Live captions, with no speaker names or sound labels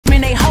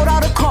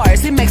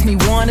cars, it makes me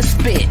wanna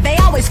spit. They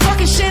always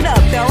fucking shit up,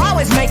 they're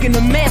always making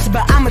a mess,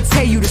 but I'ma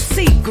tell you the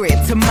secret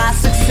to my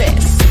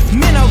success.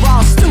 Men are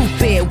all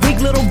stupid, weak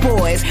little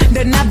boys.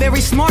 They're not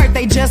very smart,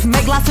 they just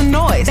make lots of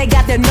noise. They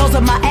got their nose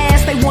up my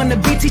ass, they wanna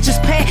be teacher's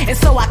pet, and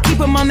so I keep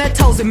them on their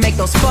toes and make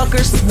those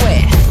fuckers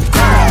sweat.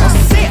 Girls,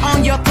 sit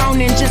on your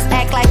throne and just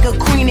act like a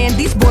queen, and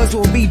these boys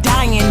will be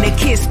dying to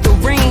kiss the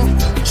ring.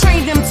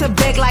 Train them to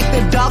beg like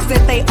the dogs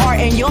that they are,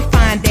 and you'll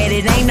find that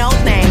it ain't no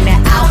thing.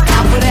 That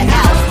alpha the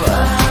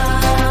alpha.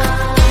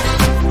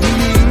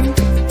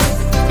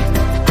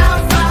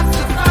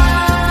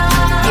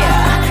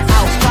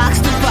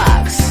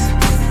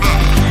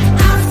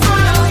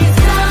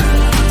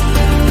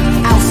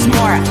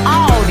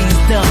 All these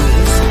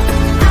dummies.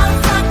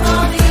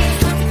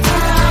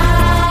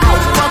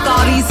 Outfuck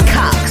all these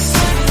cocks.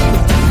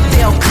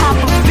 They'll cop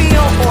a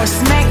feel or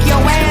smack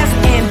your ass,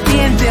 and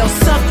then they'll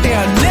suck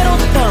their little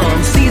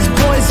thumbs. These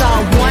boys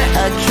all want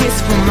a kiss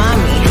from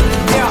mommy.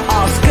 They're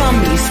all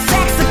scummy,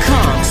 sacks of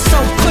cum. So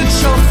put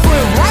your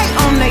foot right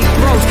on their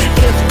throats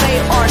if they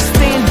are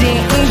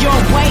standing in your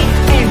way,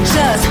 and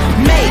just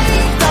make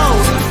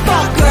those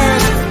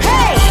fuckers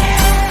pay.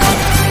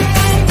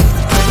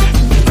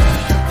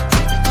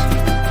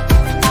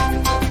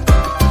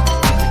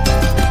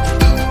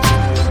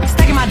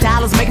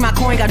 Make my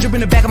coin, got drip in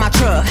the back of my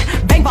truck.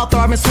 Bank vault throw,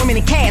 I've been swimming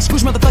in cash.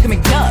 Scrooge motherfucking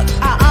McDuck.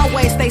 I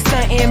always stay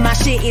stuntin', my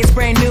shit is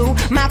brand new.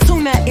 My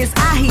tuna is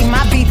ahi,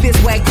 my beef is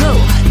wagyu.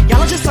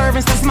 Y'all are just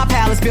servants, this is my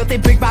palace, built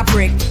it brick by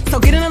brick. So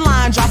get in the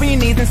line, drop on your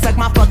knees and suck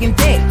my fucking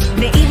dick.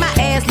 Then eat my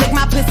ass, lick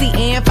my pussy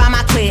and find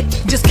my clit.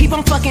 Just keep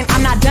on fucking,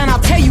 I'm not done, I'll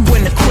tell you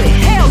when to quit.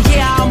 Hell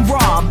yeah, I'm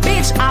raw,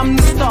 bitch, I'm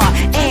the star.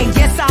 And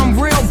yes, I'm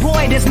real,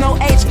 boy, there's no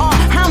HR.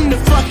 I'm the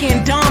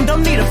fucking dom,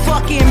 don't need a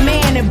fucking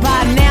man. And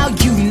by now,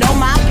 you know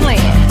my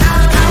plan.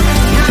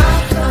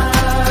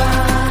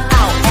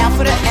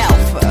 Alpha the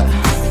alpha.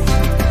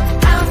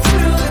 Out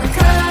through the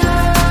cup.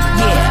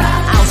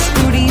 Yeah, I'll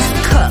screw these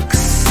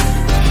cucks.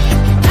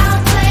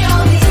 I'll play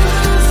all these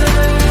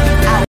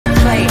losers. I'll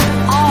play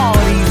all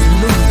these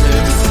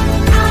losers.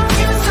 I'll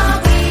juice all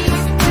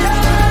these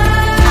nuts.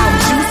 I'll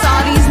juice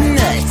all these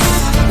nuts.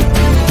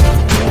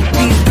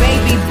 These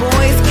baby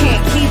boys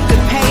can't keep the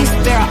pace,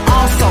 they're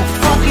all so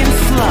fucking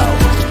slow.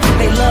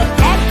 They love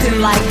acting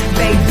like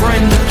they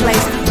run the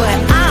place, but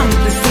I'm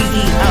the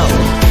CEO.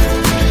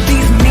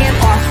 These men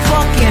are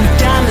fucking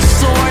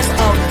dinosaurs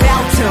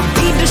about to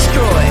be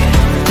destroyed,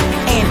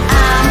 and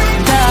I'm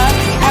the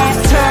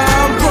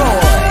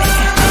asteroid.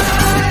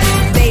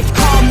 They've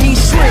called me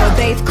shrill,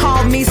 they've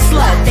called me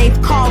slut,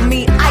 they've called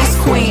me ice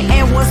queen,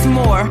 and what's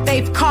more,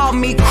 they've called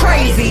me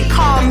crazy,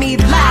 called me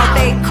loud,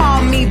 they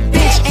call me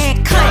bitch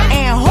and cunt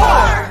and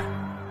whore.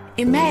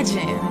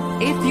 Imagine,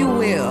 if you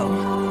will,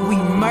 we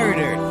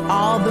murdered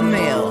all the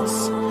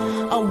males.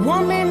 A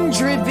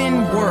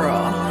woman-driven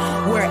world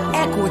where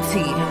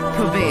equity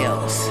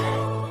prevails.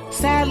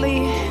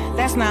 Sadly,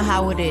 that's not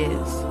how it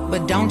is.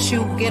 But don't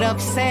you get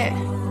upset.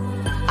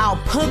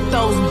 I'll put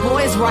those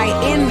boys right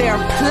in their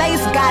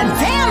place.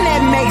 Goddamn,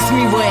 that makes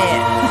me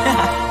wet.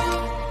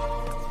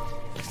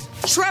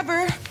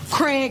 Trevor,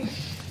 Craig,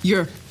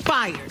 you're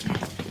fired.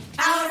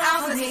 Out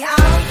alpha the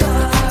alpha.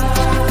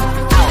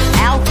 Out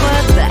alpha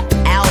the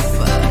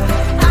alpha.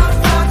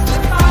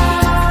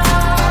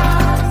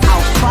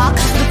 Outfox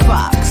the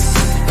fox.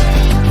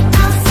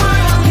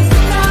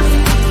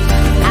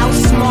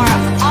 Outsmart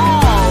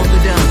all the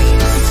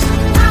dummies.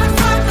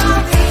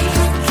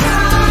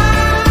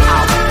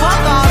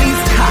 Outfuck all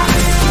these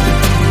cocks.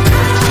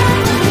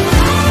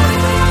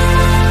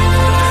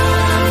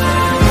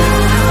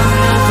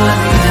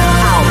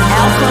 Out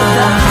alpha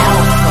the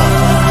alpha.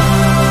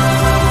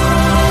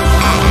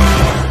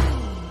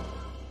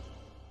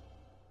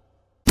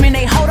 When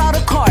they hold all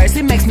the cards,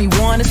 it makes me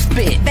wanna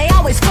spit. They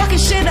always fucking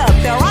shit up,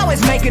 they're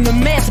always making a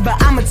mess,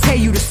 but I'ma tell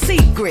you the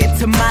secret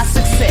to my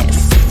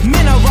success.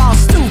 Men are all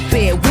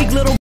stupid, weak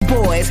little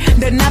boys.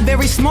 They're not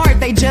very smart,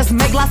 they just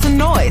make lots of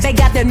noise. They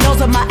got their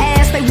nose up my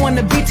ass, they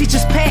wanna be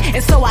teacher's pet,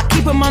 and so I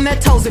keep them on their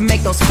toes and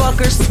make those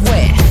fuckers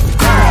sweat.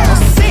 Girls,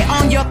 sit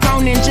on your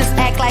throne and just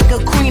act like a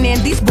queen,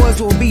 and these boys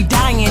will be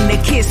dying to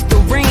kiss the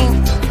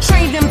ring.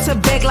 Train them to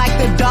beg like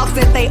the dogs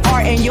that they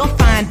are, and you'll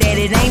find that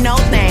it ain't no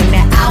thing.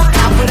 That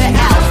alpha the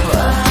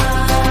alpha.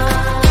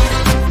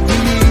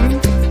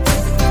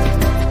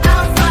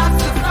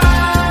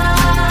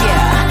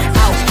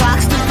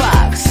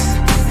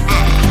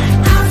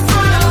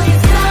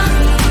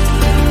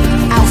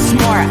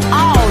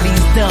 All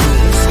these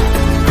dummies.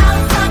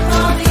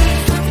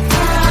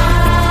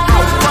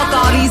 Outfuck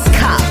all these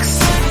cocks.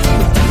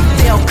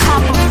 They'll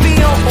cop a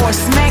feel or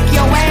smack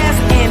your ass,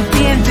 and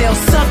then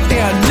they'll suck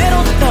their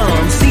little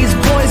thumbs. These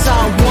boys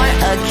all want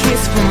a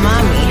kiss from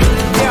mommy.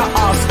 They're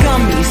all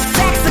scummy,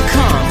 sacks of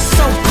cum.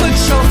 So put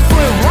your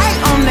foot right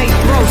on their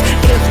throats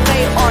if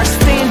they are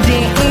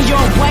standing in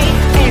your way,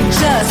 and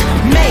just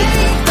make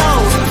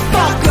those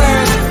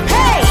fuckers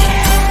pay.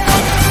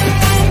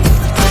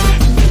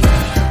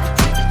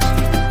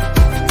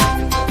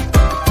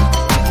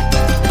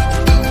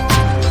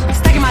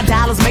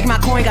 Making my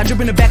coin, got drip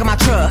in the back of my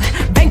truck.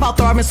 Bank vault ball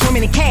throw, I've been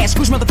swimming in cash.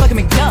 Scrooge motherfucking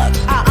McDuck.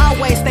 I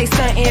always stay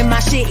stuntin', my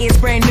shit is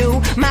brand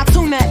new. My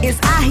tuna is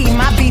ahi,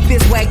 my beef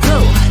is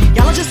wagyu.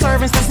 Y'all are just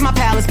servants, this is my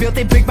palace, built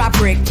it brick by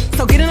brick.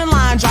 So get in the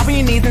line, drop on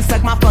your knees and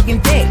suck my fucking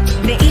dick.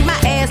 Then eat my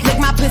ass, lick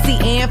my pussy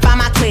and find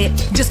my clit.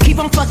 Just keep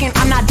on fucking,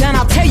 I'm not done,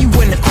 I'll tell you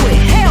when to quit.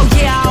 Hell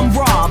yeah, I'm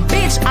raw,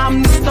 bitch,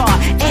 I'm the star.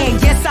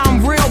 And yes,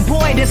 I'm real,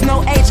 boy, there's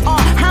no HR.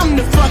 I'm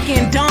the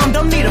fucking dumb,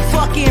 don't need a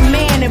fucking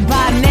man. And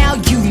by now,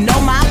 you know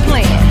my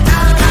plan.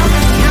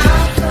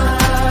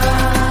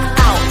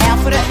 Out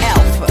alpha to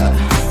alpha.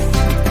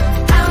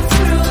 Out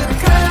through the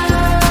curve.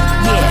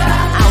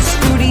 Yeah, out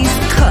screw these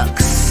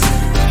cooks.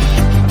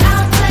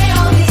 Outplay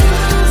all these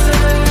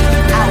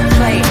losers.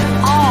 Outplay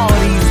all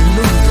these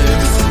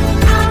losers.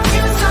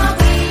 Outjuice all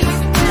these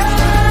nuts.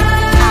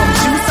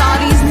 Outjuice all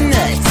these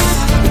nuts.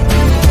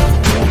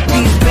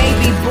 These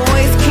baby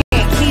boys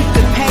can't keep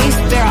the pace,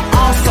 they're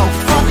all so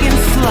fucking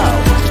slow.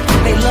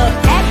 They love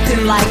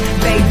acting like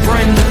they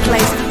run the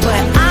place,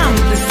 but I'm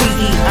the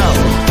CEO.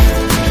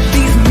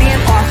 These men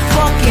are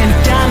fucking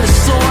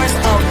dinosaurs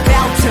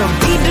about to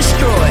be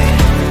destroyed,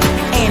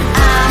 and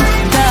I'm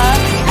the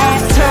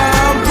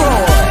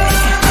asteroid.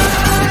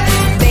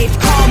 They've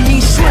called me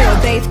shrill,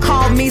 they've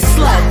called me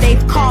slut,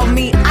 they've called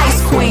me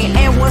ice queen,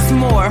 and what's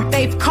more,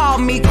 they've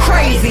called me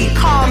crazy,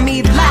 called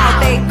me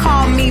loud, they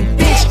call me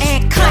bitch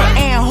and cunt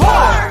and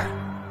whore.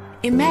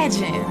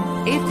 Imagine,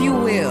 if you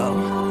will,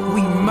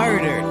 we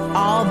murdered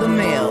all the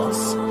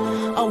males.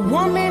 A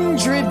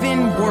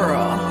woman-driven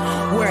world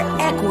where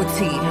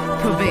equity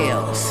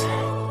prevails.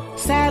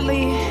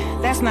 Sadly,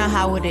 that's not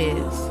how it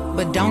is.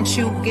 But don't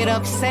you get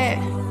upset.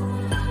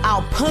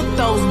 I'll put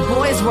those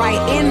boys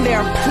right in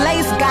their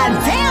place.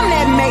 Goddamn,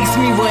 that makes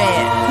me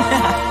wet.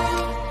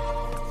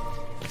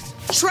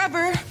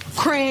 Trevor,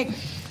 Craig,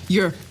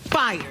 you're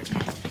fired.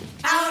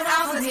 Out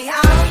alpha the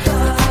alpha.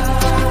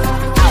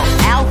 Out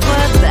alpha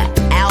the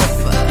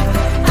alpha.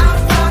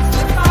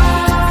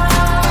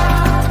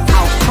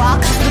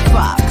 Outfox the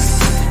fox.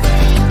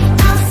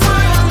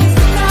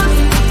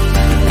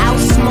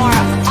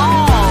 Outsmart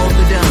all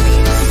the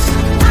dummies.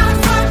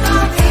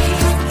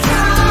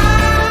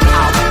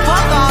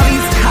 Outfuck all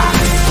these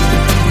cocks.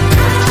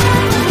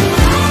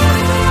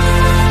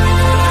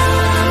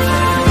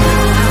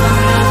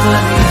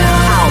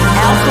 Out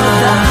alpha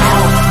the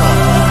alpha.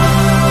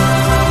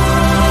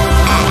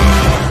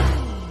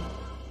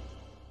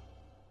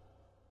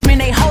 When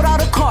they hold all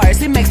the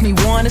cards, it makes me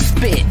wanna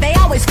spit. They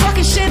always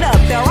fucking shit up,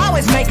 they're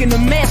always making a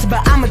mess.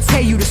 But I'ma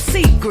tell you the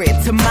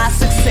secret to my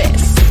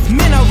success.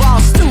 Men are all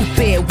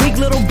stupid, weak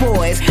little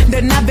boys.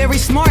 They're not very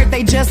smart,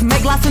 they just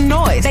make lots of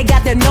noise. They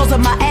got their nose up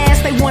my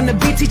ass, they wanna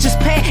be teacher's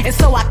pet. And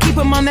so I keep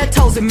them on their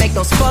toes and make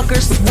those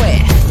fuckers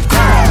sweat.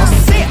 Girl,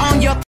 sit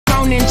on your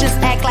throne and just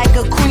act like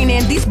a queen.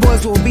 And these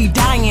boys will be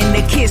dying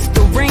to kiss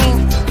the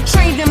ring.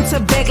 Train them to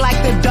beg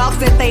like the dogs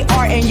that they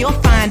are, and you'll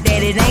find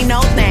that it ain't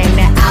no thing.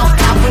 That out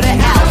alpha the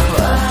alpha.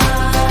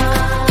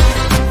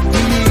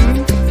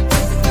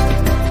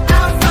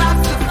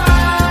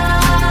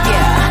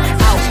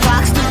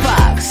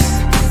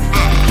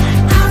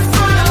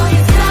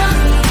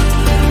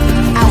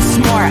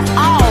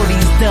 All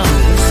these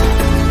dummies.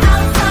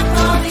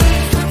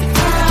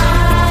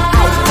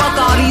 Outfuck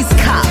all these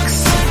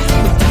cocks.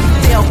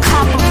 They'll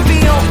cop a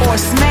feel or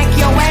smack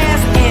your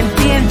ass, and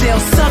then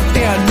they'll suck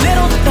their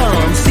little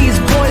thumbs. These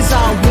boys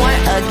all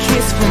want a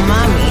kiss from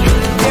mommy.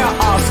 They're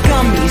all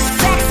scummy,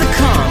 sacks of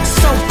cum.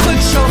 So put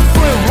your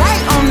foot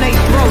right on their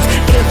throats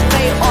if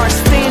they are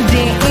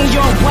standing in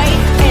your way,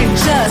 and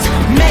just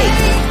make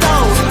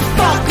those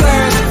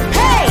fuckers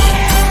pay.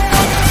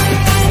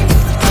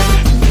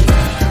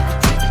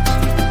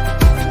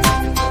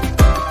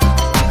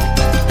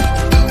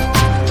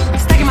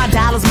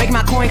 Making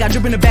my coin, got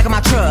drip in the back of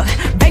my truck.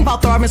 Bank ball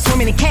throw, I've been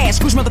swimming in cash.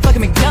 Scrooge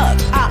motherfucking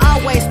McDuck. I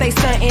always stay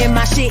stuntin',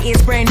 my shit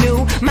is brand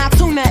new. My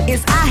tuna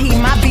is ahi,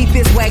 my beef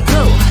is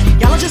wagyu.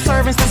 Y'all are just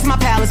servants, this is my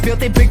palace,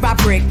 built it brick by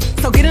brick.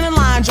 So get in the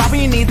line, drop on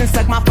your knees and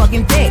suck my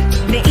fucking dick.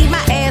 Then eat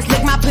my ass,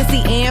 lick my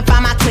pussy and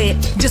find my clit.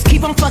 Just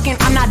keep on fucking,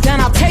 I'm not done,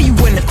 I'll tell you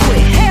when to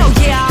quit. Hell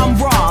yeah, I'm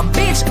raw,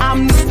 bitch,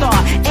 I'm the star.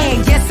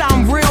 And yes,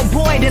 I'm real,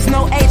 boy, there's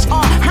no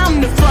HR. I'm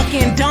the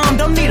fucking dumb,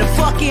 don't need a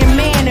fucking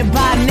man. And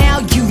by now,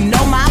 you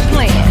know my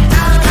plan.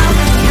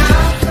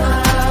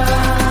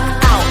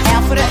 Out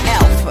alpha to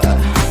alpha.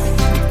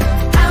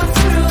 Out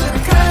through the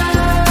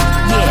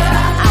curve.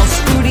 Yeah, out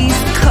screw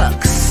these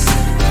cooks.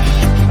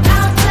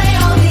 Outplay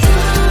all these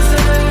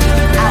losers.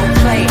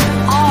 Outplay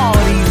all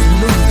these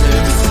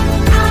losers.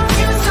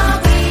 Outjuice all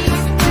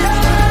these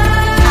nuts.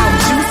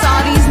 Outjuice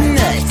all these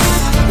nuts.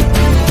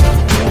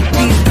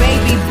 These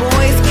baby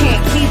boys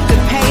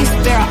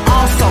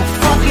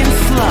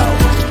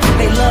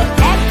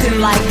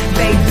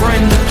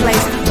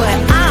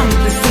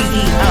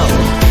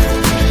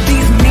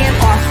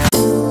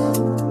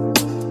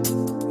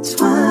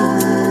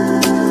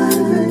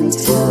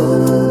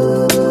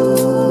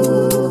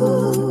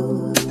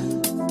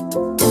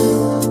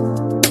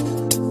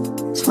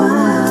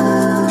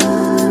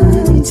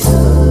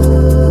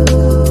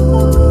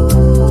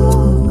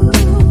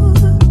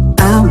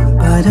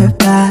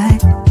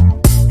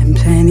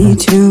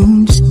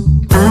tunes.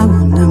 I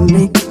wanna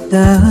make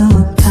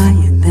love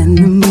higher than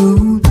the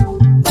moon.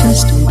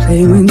 Just don't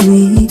play with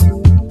me,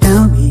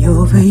 I'll be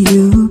over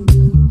you.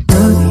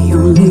 You're the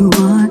only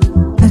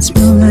one, let's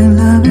move like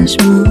lovers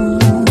move.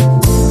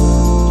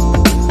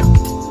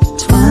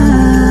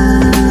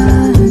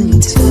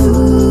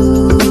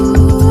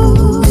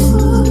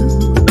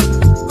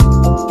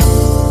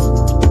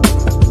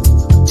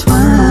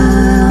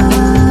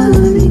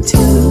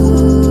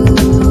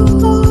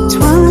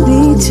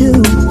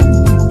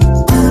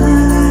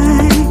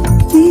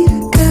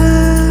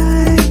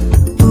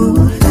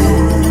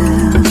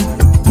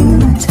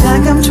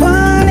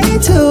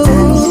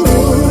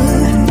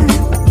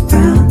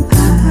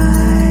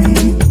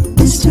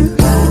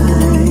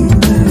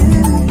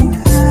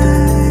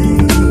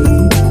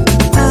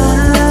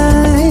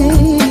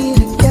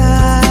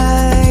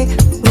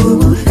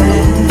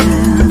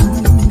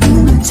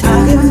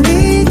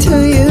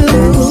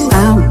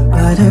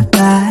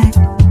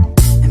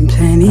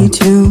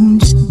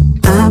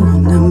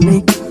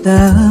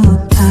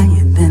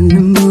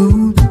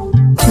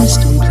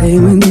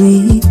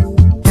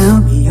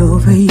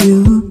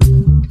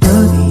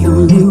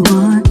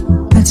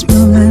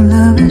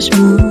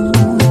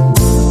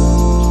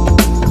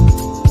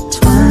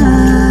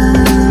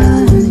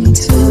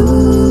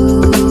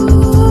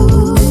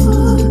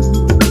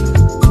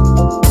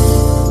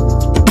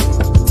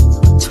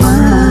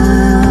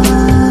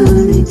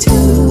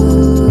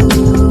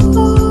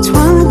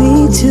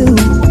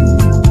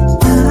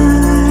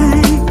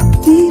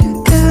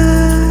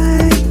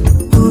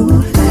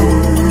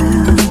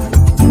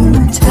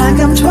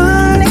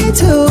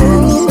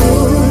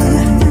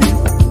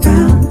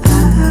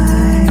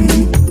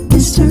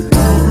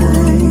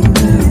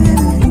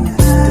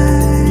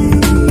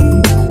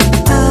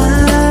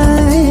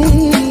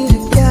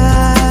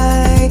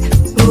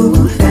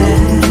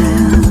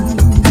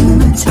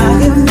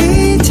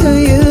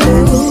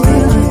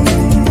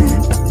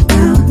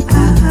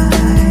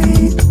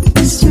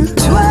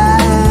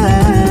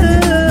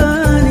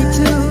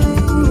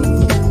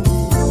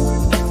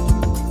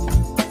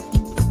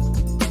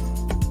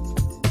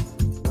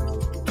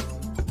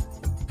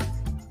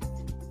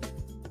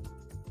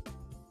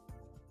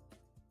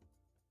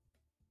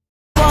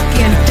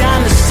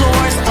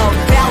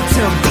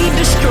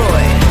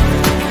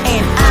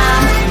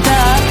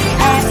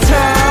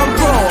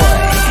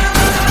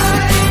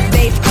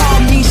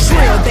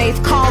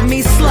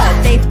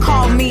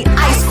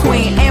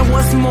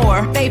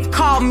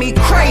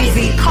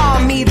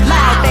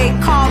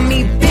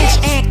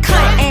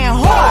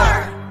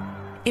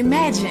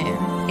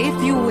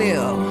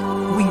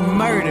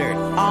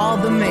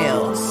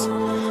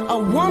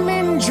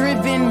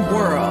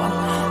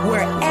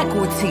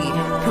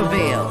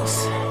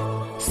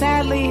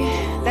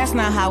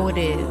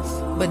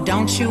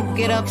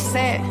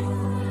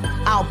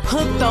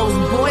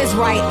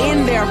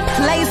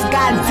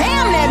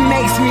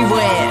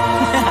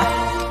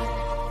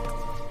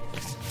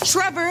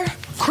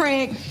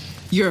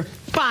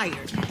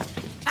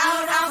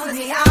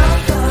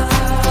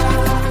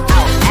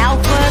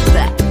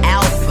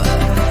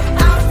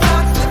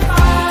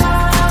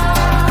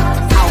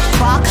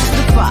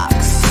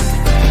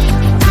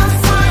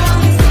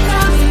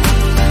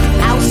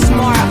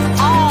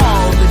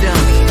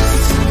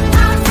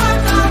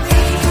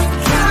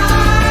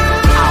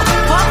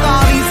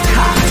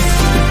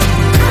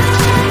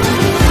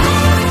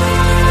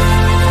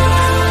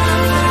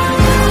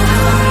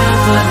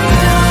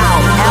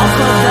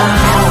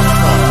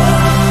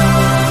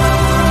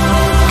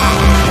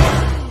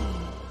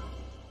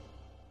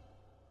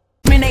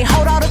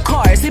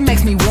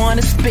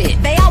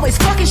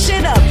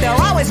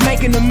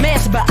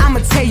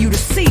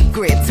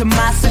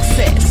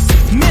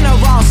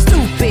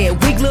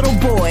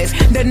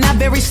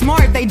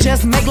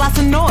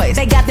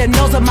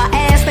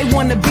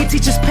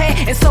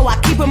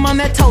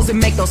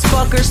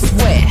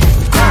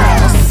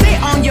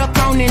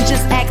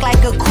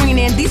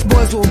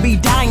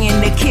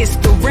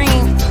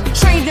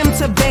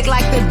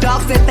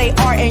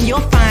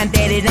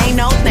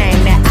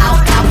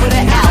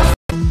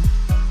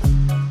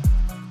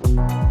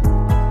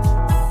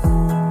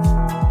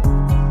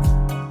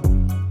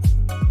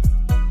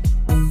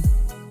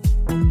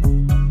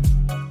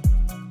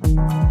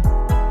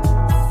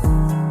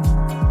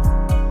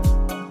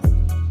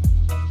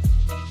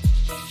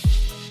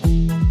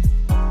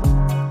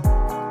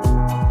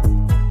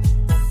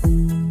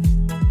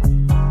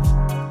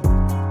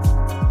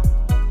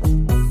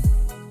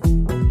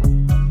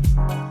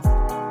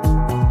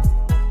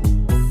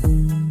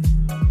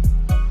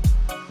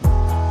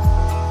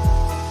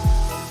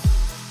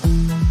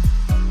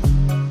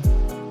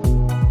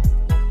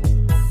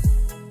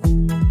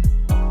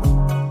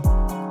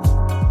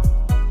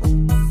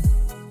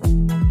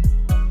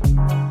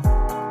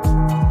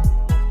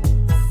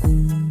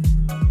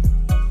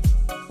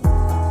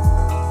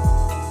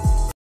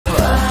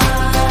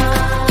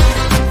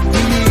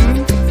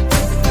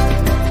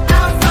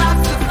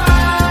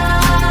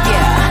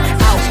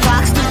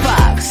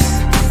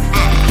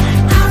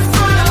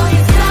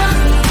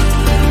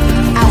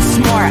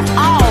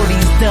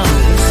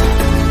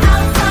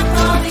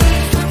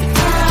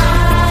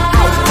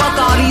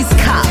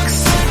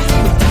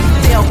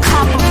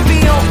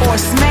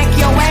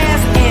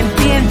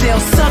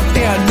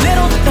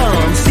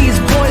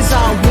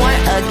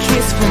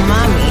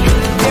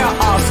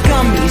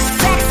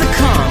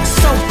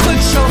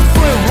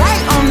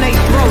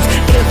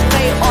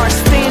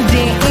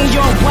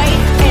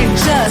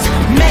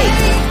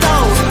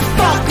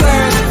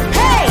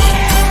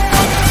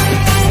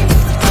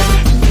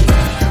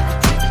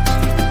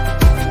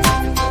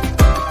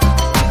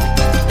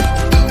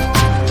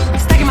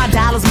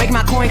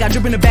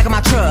 drip in the back of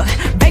my truck.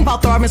 Bank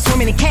vault throw, I've been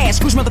swimming in cash.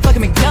 Scrooge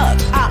motherfucking McDuck.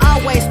 I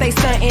always stay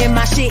stuntin',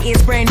 my shit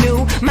is brand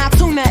new. My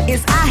tuna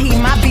is ahi,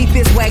 my beef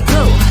is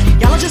wagyu.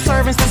 Y'all are just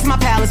servants, this is my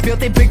palace,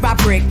 built it brick by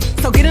brick.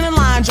 So get in the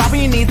line, drop on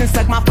your knees and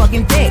suck my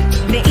fucking dick.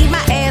 Then eat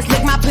my ass,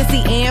 lick my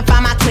pussy and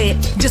find my clit.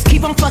 Just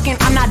keep on fucking,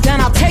 I'm not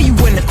done, I'll tell you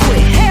when to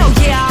quit. Hell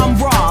yeah,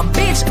 I'm raw,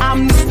 bitch,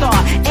 I'm the star.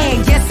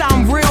 And yes,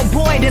 I'm real,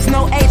 boy, there's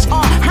no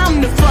HR. I'm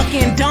the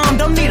fucking dom,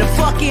 don't need a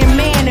fucking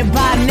man. And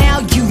by now,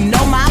 you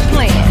know my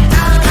plan.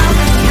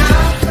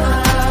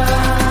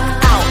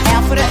 Out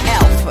alpha to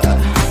alpha.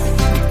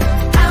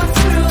 Out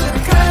through the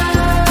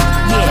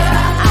curve.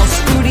 Yeah, out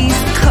through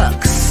these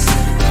cucks.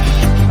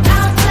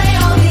 Outplay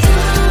all these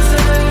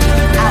losers.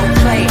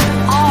 Outplay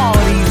all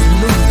these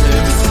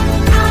losers.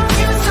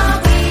 Outjuice all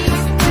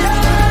these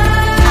nuts.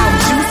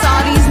 Outjuice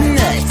all these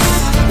nuts.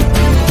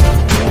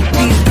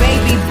 These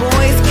baby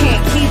boys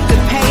can't keep the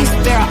pace.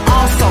 They're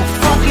all so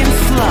fucking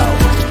slow.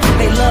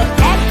 They love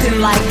acting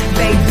like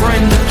they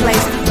run the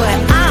place, but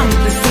I'm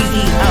the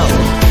CEO.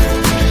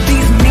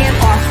 These men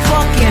are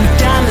fucking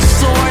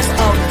dinosaurs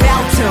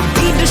about to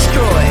be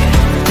destroyed,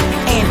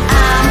 and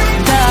I'm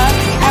the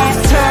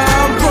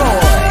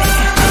asteroid.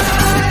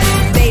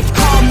 They've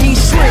called me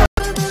shrimp.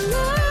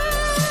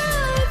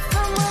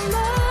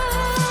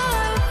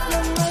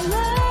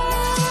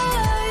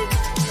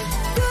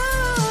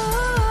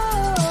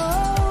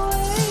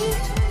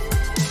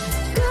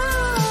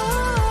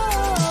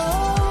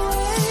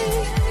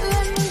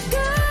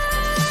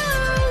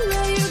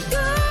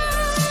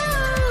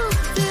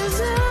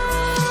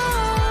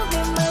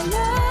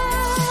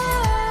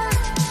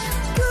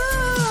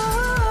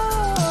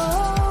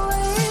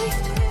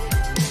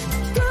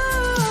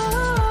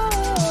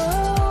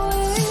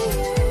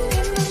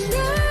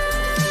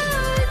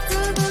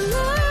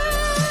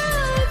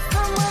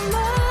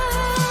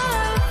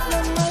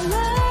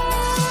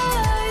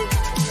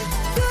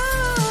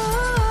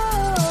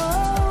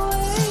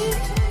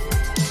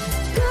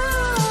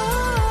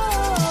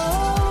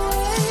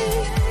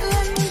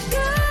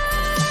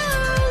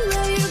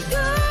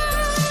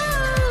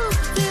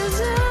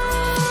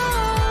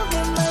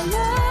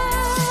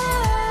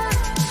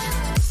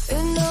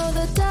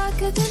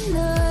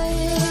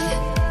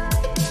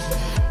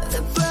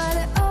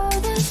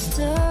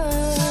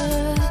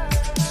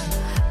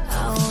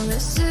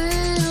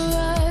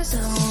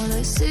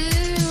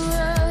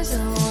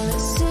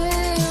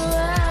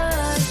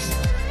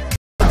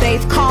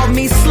 They've called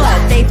me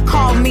slut, they've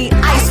called me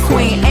ice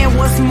queen, and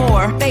what's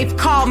more, they've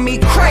called me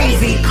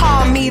crazy,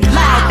 called me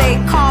loud, they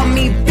call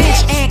me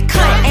bitch and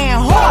cunt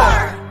and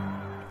whore.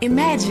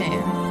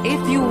 Imagine,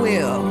 if you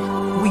will,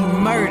 we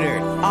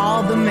murdered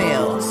all the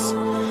males.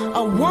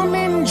 A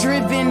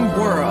woman-driven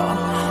world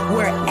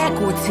where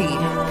equity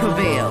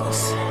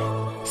prevails.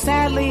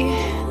 Sadly,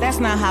 that's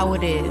not how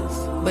it is,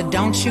 but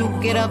don't you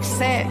get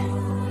upset.